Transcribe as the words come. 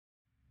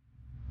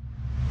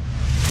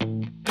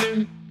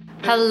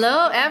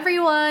Hello,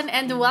 everyone,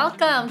 and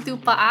welcome to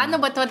Paano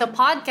ba to the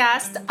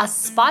podcast, a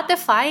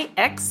Spotify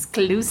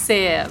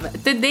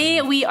exclusive.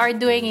 Today, we are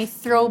doing a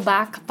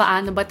throwback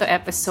Paano ba to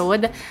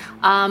episode.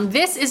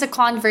 This is a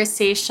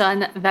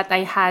conversation that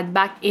I had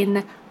back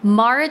in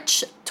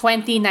March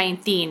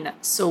 2019,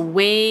 so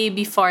way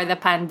before the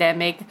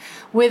pandemic,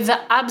 with the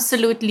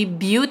absolutely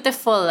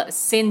beautiful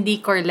Cindy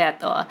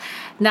Corleto.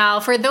 Now,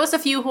 for those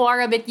of you who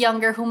are a bit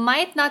younger who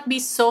might not be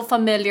so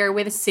familiar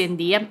with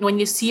Cindy, when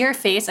you see her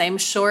face, I'm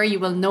sure you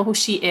will know who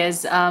she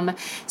is.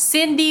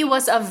 Cindy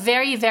was a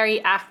very,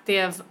 very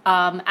active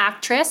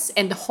actress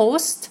and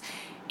host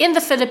in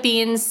the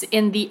Philippines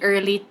in the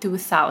early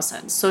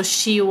 2000s. So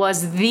she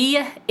was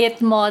the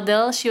it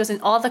model. She was in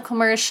all the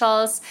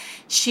commercials.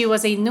 She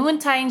was a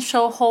noontime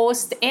show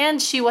host,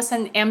 and she was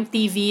an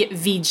MTV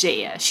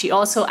VJ. She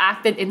also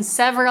acted in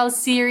several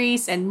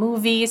series and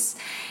movies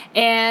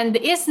and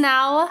is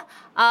now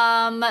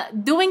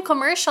doing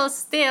commercials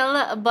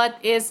still, but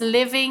is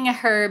living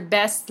her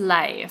best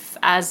life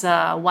as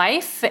a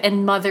wife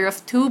and mother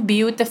of two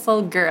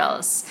beautiful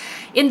girls.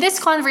 In this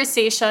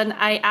conversation,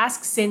 I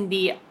asked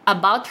Cindy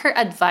about her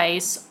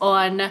advice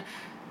on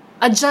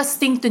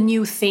adjusting to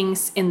new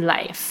things in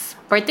life,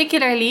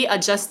 particularly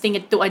adjusting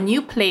it to a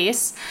new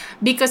place,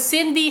 because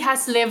Cindy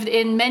has lived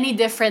in many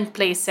different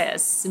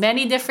places,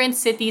 many different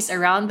cities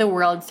around the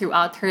world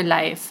throughout her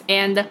life.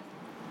 And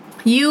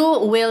you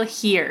will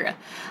hear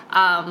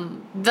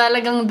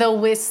talagang the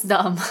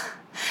wisdom,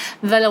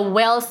 the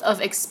wealth of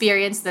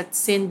experience that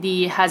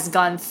Cindy has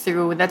gone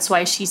through. That's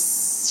why she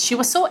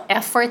was so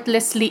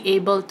effortlessly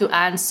able to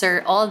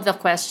answer all the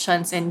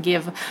questions and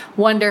give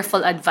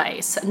wonderful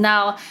advice.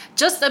 Now,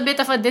 just a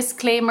bit of a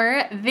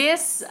disclaimer,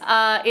 this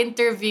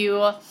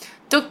interview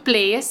took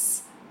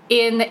place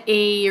in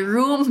a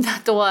room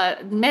that was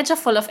medyo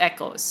full of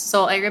echoes.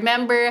 So I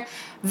remember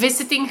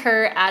visiting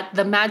her at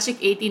the Magic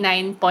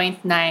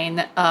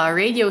 89.9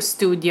 radio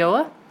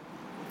studio.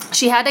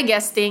 She had a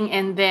guesting,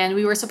 and then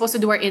we were supposed to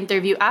do our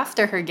interview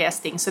after her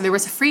guesting. So there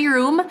was a free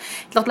room.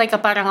 It looked like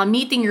parang a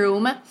meeting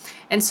room.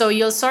 And so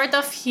you'll sort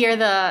of hear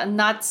the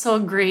not so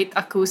great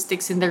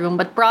acoustics in the room.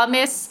 But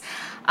promise,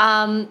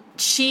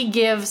 she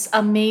gives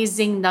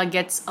amazing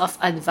nuggets of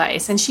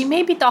advice. And she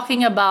may be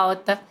talking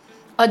about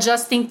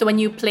adjusting to a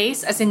new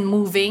place, as in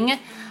moving.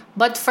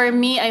 But for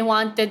me, I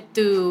wanted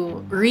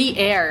to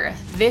re-air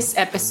this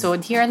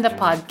episode here on the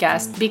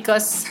podcast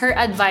because her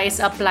advice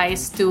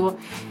applies to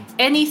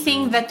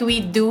anything that we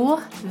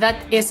do that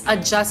is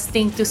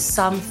adjusting to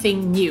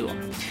something new,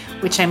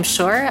 which I'm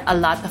sure a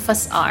lot of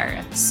us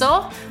are.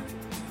 So,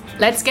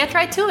 let's get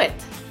right to it.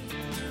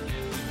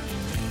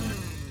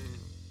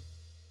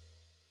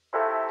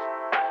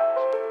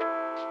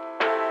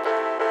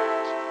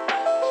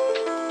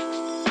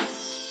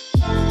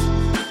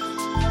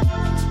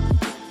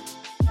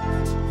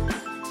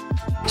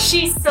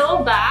 She's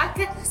so back.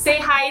 Say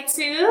hi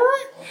to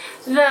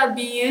the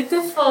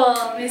beautiful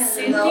Miss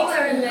Cindy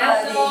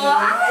Corleto.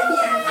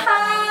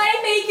 Hi!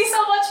 Thank you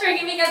so much for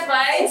giving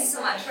advice. Thank you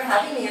so much for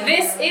having me.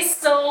 This is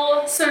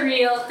so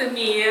surreal to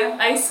me.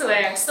 I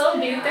swear.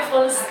 So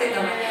beautiful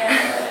still.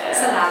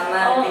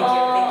 Salamat.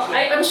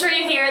 Thank you. I'm sure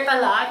you hear it a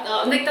lot.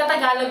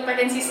 Nagtatagalog pa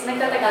rin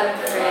Nagtatagalog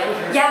pa rin.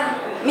 Yeah,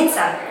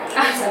 minsan.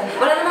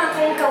 Wala naman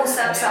akong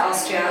kausap sa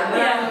Austria.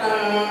 Wala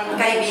namang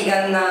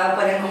kaibigan na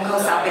pwede kong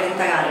kausapin ng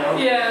Tagalog.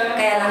 Yeah.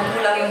 Kaya lang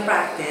kulang yung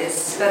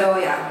practice. Pero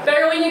yeah.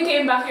 Pero when you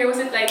came back here, was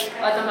it like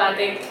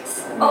automatic?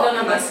 Oo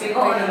naman.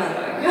 Oo naman.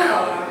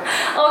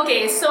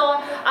 Okay, so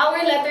our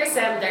letter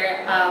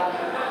sender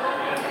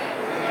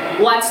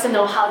wants to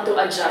know how to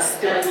adjust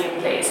to a new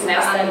place.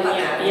 Next time,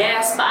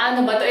 yes,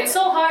 paano ba to? It's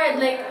so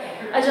hard, like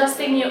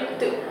adjusting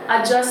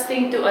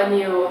to a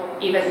new,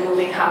 even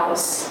moving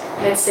house.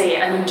 Let's say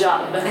a new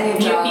job,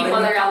 new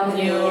people around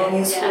you. A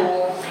new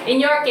school. In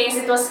your case,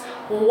 it was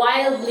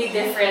wildly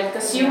different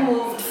because you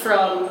moved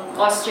from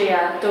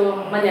Austria to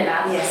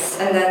Manila. Yes,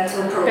 and then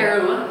to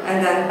Peru.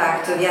 And then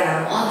back to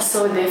Vienna. Oh,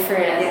 so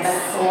different. Yes.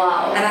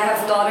 Wow. And I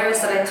have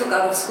daughters that I took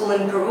out of school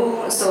in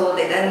Peru, so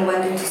they then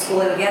went into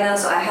school in Vienna,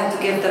 so I had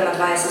to give them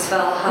advice as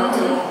well, how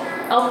to...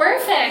 Oh,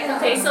 perfect.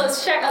 Okay, so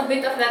share a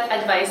bit of that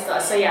advice to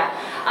us. So yeah,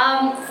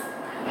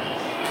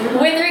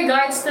 with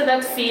regards to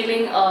that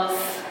feeling of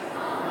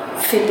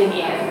fitting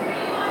in,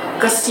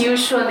 because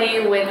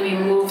usually when we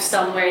move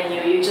somewhere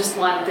new, you just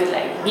want to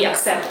like be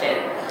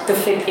accepted, to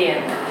fit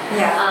in.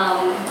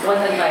 Yeah. What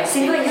advice?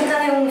 Siguro yun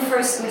lang yung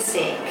first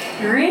mistake.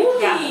 Really?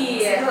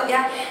 Yeah. Siguro,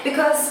 yeah,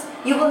 because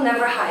you will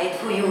never hide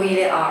who you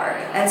really are.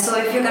 And so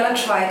if you're gonna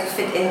try to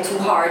fit in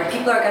too hard,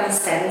 people are gonna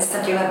sense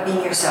that you're not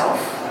being yourself.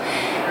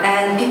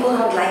 And people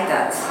don't like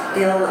that.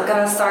 They're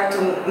gonna start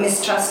to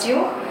mistrust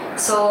you.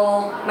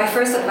 So my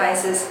first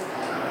advice is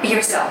be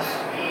yourself.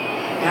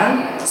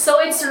 Yeah?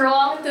 So it's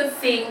wrong to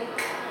think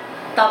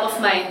top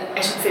of mind, I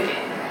should fit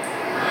in.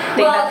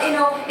 Well,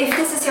 if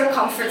this is your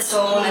comfort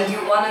zone and you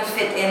want to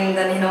fit in,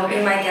 then,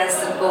 be my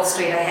guest and go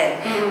straight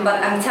ahead. Mm.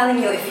 But I'm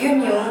telling you, if you're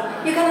new,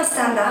 you're going to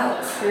stand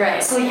out.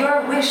 Right. So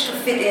your wish to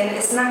fit in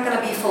is not going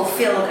to be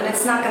fulfilled and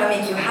it's not going to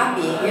make you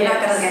happy. You're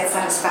not going to get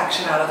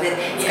satisfaction out of it.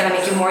 It's going to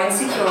make you more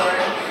insecure.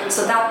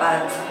 so that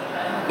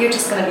bad, you're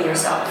just gonna be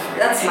yourself.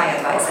 That's my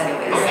advice,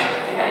 anyways.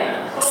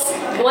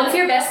 Right. One of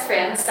your best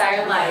friends,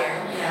 Sarah Meyer,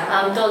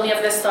 told me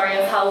of the story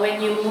of how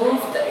when you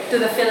moved to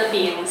the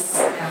Philippines,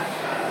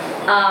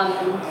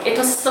 it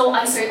was so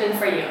uncertain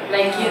for you.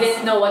 Like, you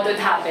didn't know what would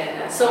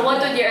happen. So what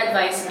would your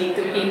advice be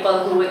to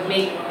people who would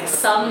make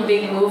some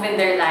big move in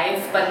their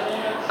life but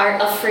are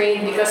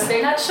afraid because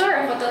they're not sure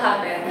of what will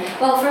happen?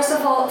 Well, first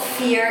of all,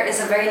 fear is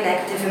a very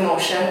negative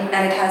emotion,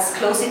 and it has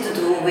closely to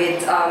do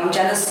with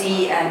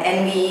jealousy and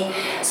envy.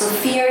 So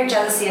fear,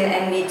 jealousy, and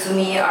envy to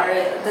me are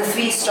the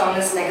three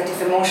strongest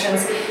negative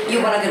emotions.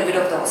 You want to get rid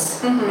of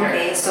those.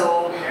 Okay,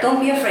 so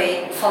don't be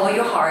afraid, follow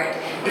your heart.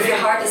 If your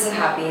heart isn't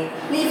happy,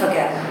 leave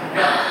again.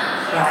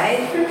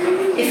 Right?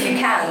 If you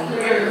can.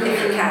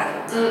 If you can.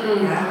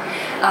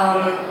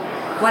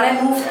 Yeah. When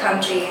I moved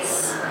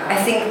countries, I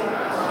think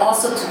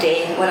also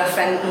today, when a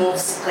friend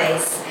moves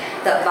place,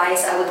 the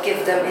advice I would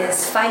give them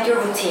is find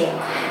your routine.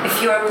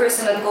 If you're a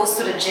person that goes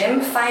to the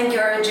gym, find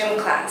your gym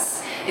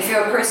class. If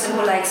you're a person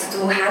who likes to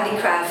do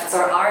handicrafts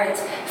or art,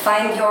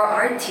 find your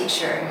art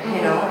teacher,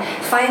 you know.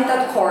 Find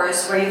that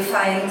course where you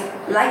find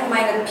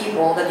like-minded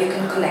people that you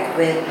can connect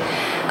with.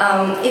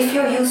 If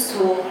you're used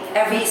to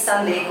every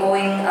Sunday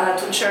going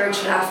to church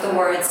and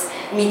afterwards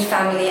meet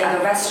family at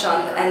a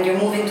restaurant, and you're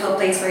moving to a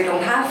place where you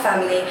don't have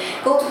family,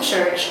 go to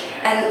church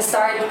and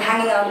start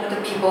hanging out with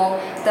the people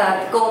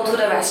that go to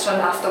the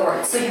restaurant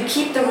afterwards. So you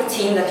keep the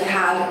routine that you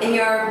had in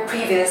your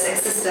previous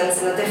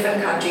existence in a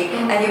different country,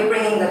 and you're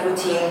bringing that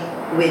routine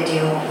with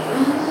you.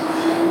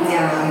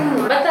 Yeah.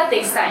 But that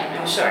takes time,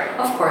 I'm sure.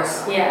 Of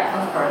course.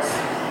 Yeah. Of course.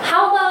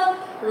 How about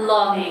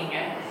longing?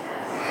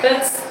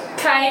 That's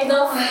kind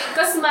of...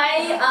 Because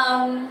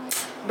my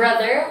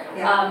brother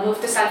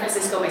moved to San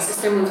Francisco, my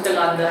sister moved to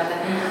London,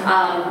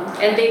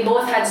 and they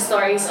both had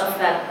stories of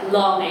that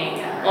longing,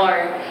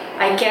 or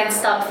I can't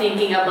stop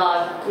thinking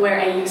about where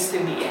I used to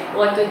be.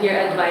 What would your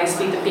advice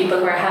be to people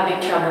who are having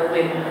trouble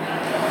with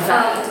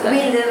that?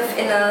 We live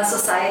in a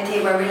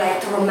society where we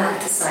like to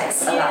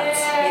romanticize a lot,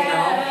 you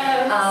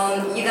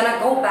know. You're gonna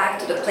go back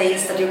to the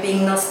place that you're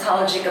being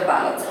nostalgic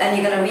about, and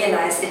you're gonna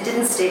realize it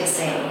didn't stay the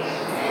same.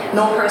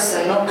 No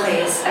person, no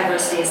place ever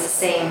stays the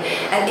same.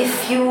 And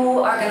if you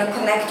are going to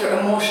connect your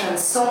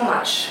emotions so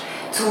much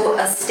to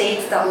a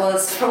state that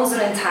was frozen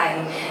in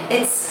time,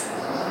 it's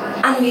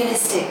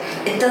unrealistic.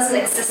 It doesn't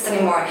exist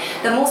anymore.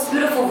 The most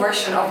beautiful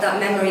version of that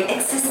memory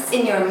exists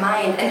in your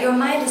mind, and your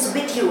mind is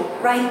with you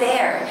right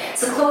there.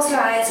 So close your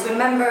eyes,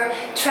 remember,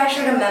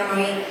 treasure the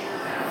memory,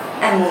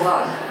 and move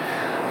on.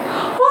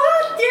 What?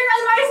 Your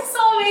advice is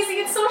so amazing.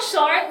 It's so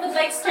short, but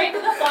like straight to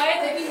the point.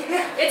 I mean,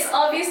 it's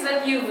obvious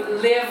that you've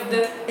lived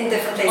in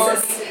different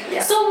places.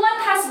 Yeah. So what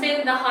has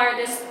been the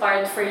hardest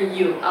part for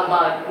you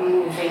about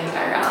moving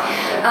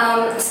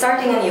around?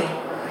 Starting anew.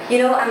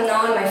 You know, I'm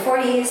now in my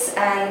 40s,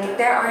 and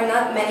there are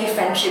not many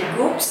friendship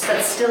groups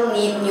that still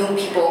need new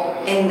people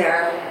in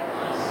their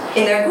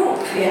group,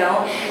 you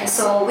know.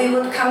 So we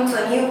would come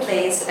to a new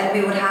place and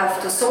we would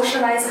have to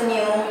socialize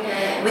anew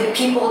with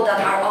people that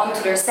are on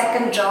to their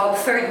second job,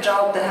 third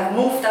job, that have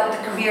moved up the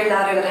career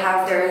ladder, that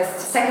have their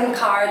second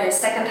car, their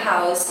second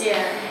house.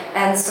 Yeah.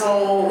 And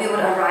so we would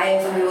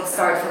arrive and we would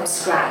start from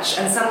scratch.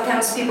 And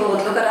sometimes people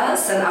would look at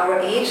us and our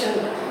age, and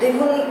they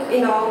wouldn't,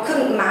 you know,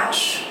 couldn't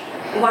match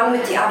one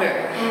with the other.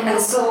 And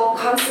so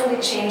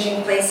constantly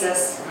changing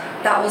places,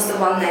 that was the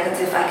one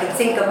negative I can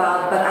think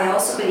about. But I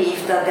also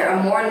believe that there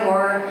are more and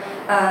more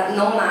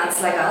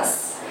nomads like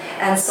us.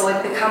 And so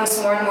it becomes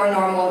more and more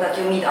normal that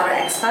you meet other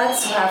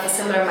expats who have a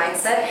similar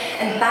mindset.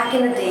 And back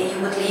in the day,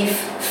 you would leave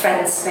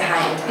friends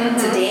behind.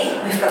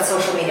 Today, we've got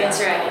social media. That's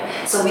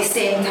right. So we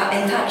stay in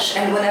touch.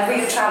 And whenever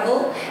you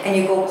travel and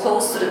you go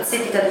close to the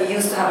city that you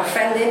used to have a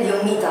friend in,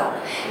 you'll meet up.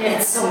 Yeah.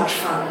 It's so much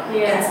fun.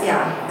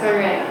 Yeah.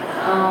 Correct.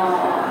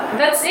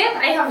 That's it.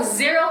 I have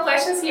 0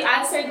 questions. You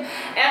answered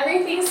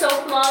everything so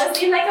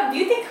flawlessly, like a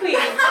beauty queen.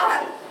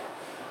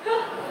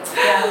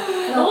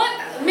 No. What?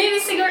 Maybe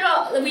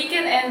siguro we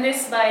can end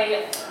this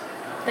by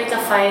like a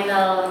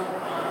final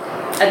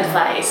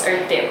advice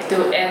or tip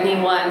to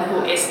anyone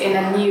who is in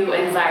a new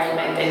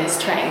environment and is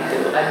trying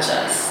to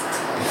adjust.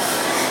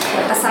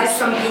 Aside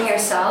from being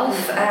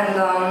yourself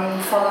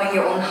and following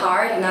your own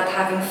heart, not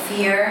having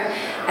fear,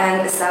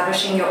 and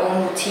establishing your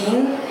own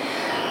routine,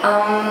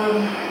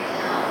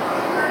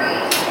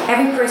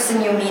 every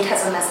person you meet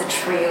has a message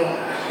for you.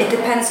 It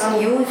depends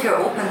on you if you're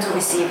open to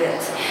receive it.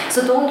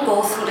 So don't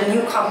go through the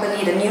new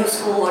company, the new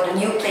school, or the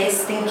new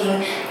place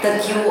thinking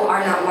that you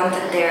are not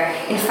wanted there.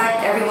 In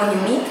fact, everyone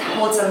you meet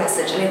holds a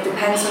message, and it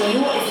depends on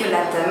you if you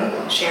let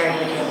them share it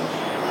with you.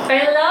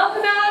 I love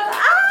that!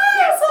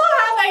 I'm so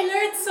happy! I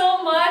learned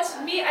so much.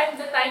 Me, I'm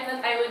the type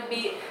that I would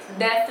be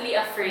deathly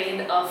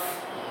afraid of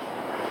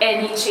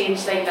any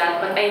change like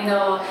that. But I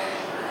know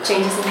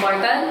change is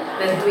important,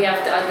 that we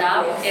have to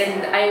adapt,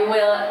 and I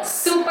will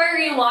super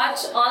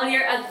rewatch all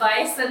your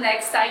advice the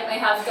next time I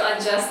have to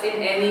adjust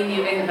in any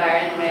new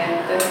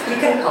environment. You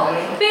can call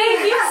me.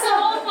 Thank you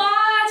so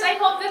much! I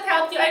hope that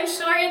helped you. I'm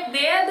sure it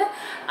did.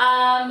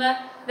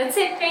 That's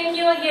it. Thank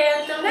you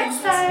again. Till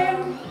next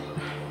time.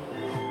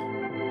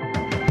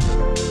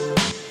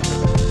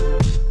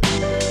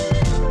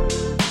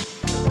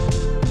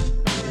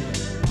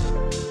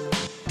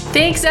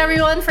 Thanks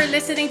everyone for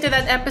listening to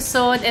that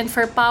episode and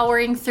for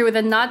powering through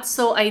the not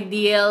so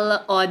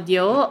ideal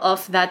audio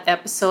of that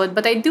episode.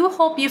 But I do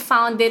hope you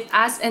found it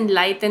as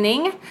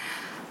enlightening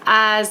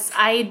as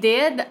I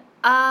did.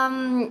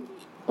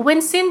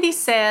 When Cindy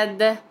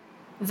said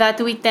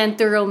that we tend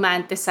to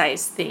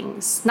romanticize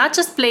things, not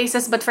just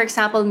places, but for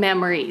example,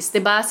 memories.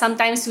 Diba?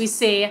 Sometimes we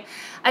say,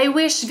 I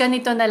wish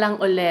ganito na lang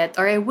ulit,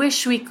 or I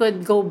wish we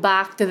could go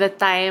back to the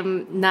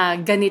time na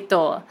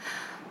ganito.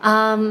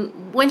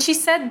 When she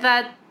said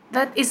that,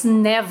 that is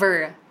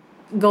never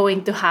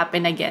going to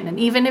happen again. And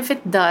even if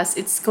it does,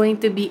 it's going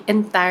to be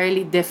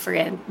entirely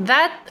different.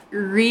 That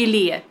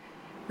really,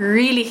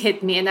 really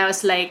hit me. And I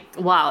was like,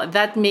 wow,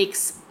 that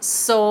makes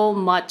so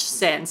much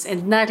sense.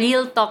 And na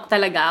real talk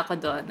talaga ako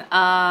dun.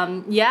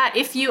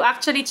 If you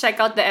actually check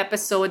out the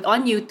episode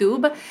on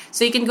YouTube,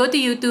 so you can go to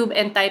YouTube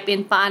and type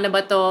in Paano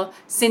ba to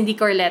Cindy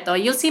Corleto,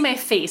 you'll see my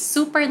face.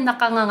 Super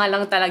nakanganga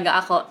lang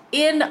talaga ako,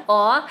 in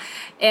awe.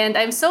 And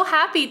I'm so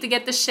happy to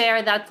get to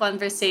share that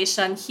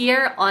conversation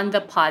here on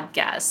the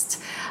podcast.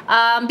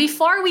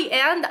 Before we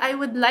end, I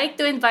would like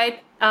to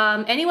invite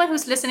anyone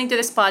who's listening to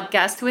this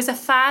podcast who is a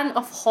fan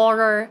of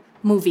horror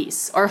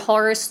movies or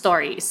horror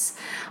stories.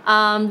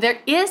 There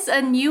is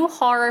a new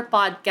horror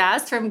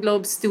podcast from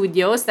Globe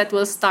Studios that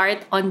will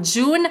start on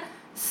June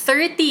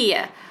 30.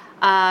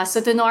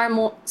 So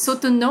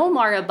to know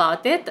more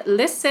about it,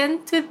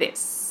 listen to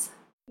this.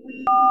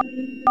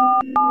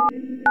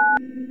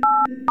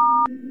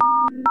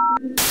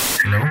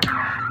 Hello?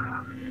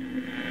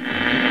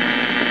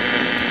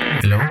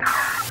 Hello?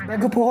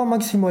 Bago po ako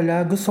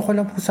magsimula, gusto ko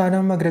lang po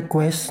sanang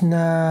mag-request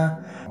na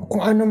kung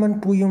ano man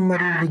po yung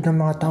marinig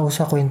ng mga tao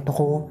sa kwento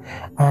ko,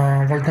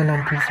 wag na lang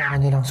po sana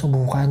nilang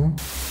subukan.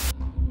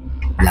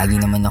 Lagi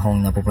naman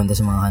akong napupunta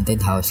sa mga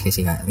haunted house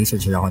kasi nga,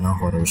 researcher ako ng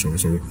horror show.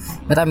 So,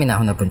 marami na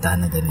akong napuntahan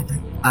na ganito.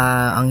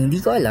 Ang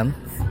hindi ko alam,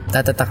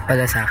 tatatak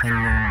pala sa akin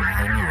yung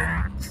bahay ngayon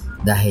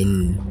dahil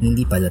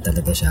hindi pala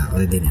talaga siya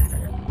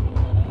ordinary.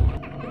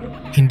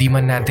 Hindi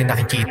man natin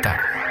nakikita,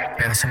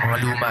 pero sa mga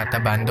luma at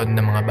abandoned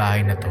na mga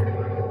bahay na to,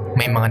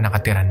 may mga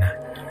nakatira na.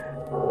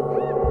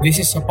 This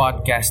is a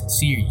podcast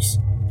series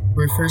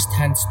where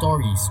first-hand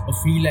stories of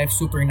real-life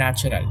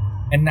supernatural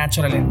and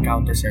natural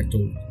encounters are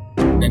told.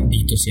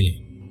 Nandito sila.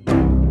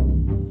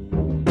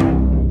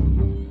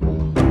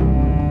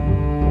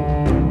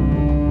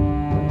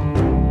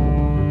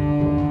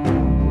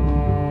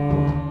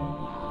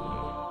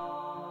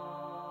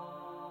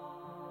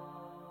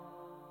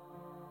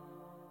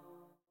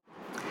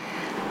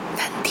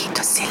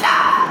 Nandito sila.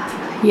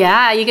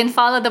 Yeah, you can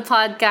follow the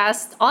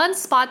podcast on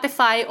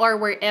Spotify or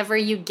wherever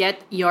you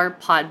get your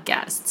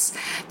podcasts.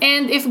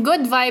 And if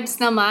good vibes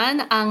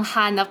naman ang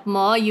hanap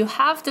mo, you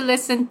have to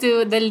listen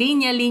to the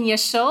Linya Linya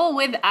Show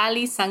with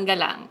Ali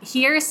Sanggalang.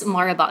 Here's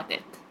more about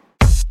it.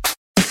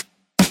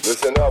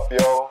 Listen up,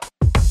 yo.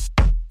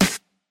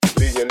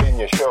 Linya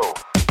Linya Show.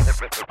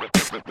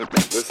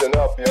 Listen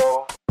up,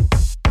 yo.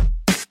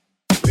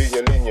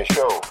 Linya Linya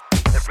Show.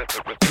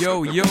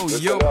 Yo,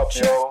 Listen up,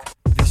 check. yo.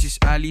 This is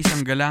Ali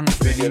Sanggalang of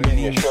the Linya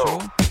Linya Show.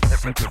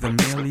 And to the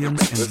millions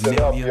and Listen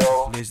up, millions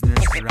yo. of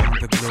listeners around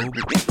the globe.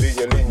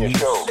 Linya Linya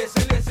Show.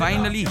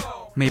 Finally,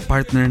 may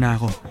partner na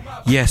ako.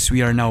 Yes,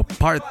 we are now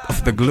part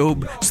of the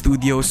Globe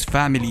Studios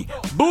family.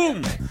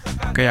 Boom!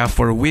 Kaya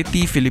for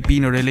witty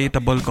Filipino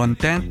relatable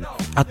content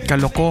at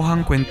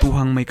kalokohang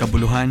kwentuhang may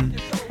kabuluhan,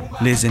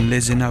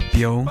 listen up,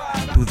 yo,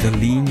 to the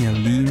Linya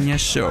Linya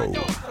Show.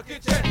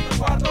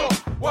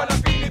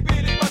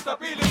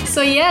 So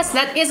yes,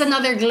 that is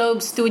another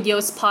Globe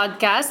Studios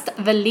podcast,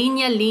 The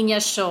Linya Linya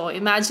Show.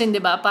 Imagine,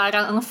 di ba,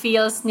 parang ang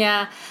feels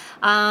niya,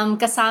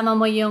 kasama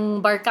mo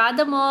yung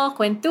barkada mo,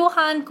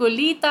 kwentuhan,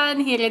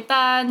 kulitan,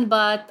 hiritan,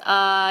 but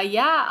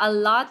a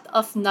lot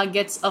of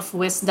nuggets of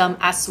wisdom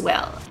as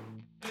well.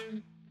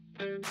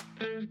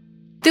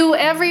 To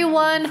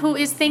everyone who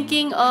is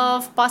thinking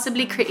of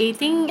possibly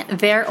creating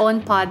their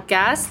own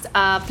podcast,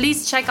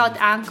 please check out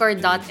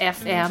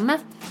anchor.fm,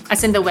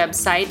 as in the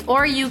website,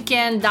 or you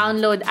can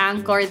download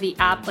Anchor, the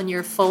app, on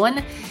your phone,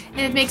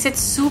 and it makes it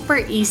super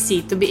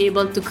easy to be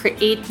able to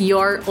create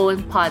your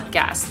own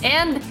podcast.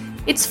 And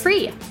it's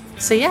free.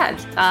 So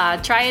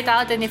try it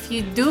out, and if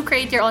you do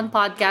create your own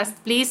podcast,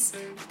 please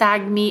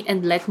tag me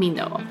and let me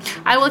know.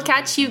 I will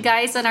catch you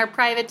guys on our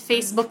private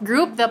Facebook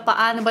group, the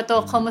Paano ba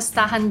to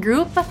Kumustahan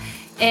group.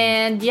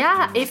 And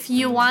if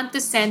you want to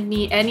send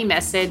me any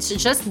message,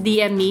 just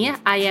DM me.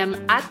 I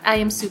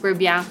am Super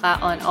Bianca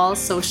on all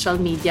social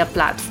media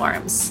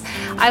platforms.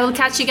 I will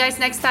catch you guys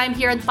next time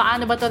here on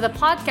Paano ba to the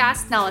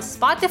podcast, now a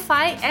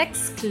Spotify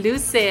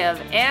exclusive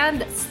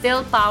and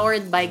still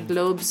powered by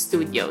Globe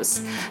Studios.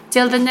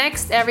 Till the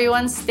next,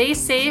 everyone, stay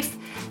safe,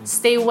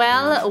 stay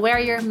well, wear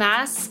your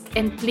mask,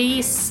 and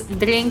please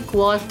drink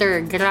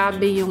water.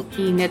 Grabe yung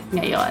init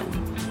ngayon.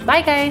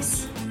 Bye,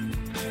 guys!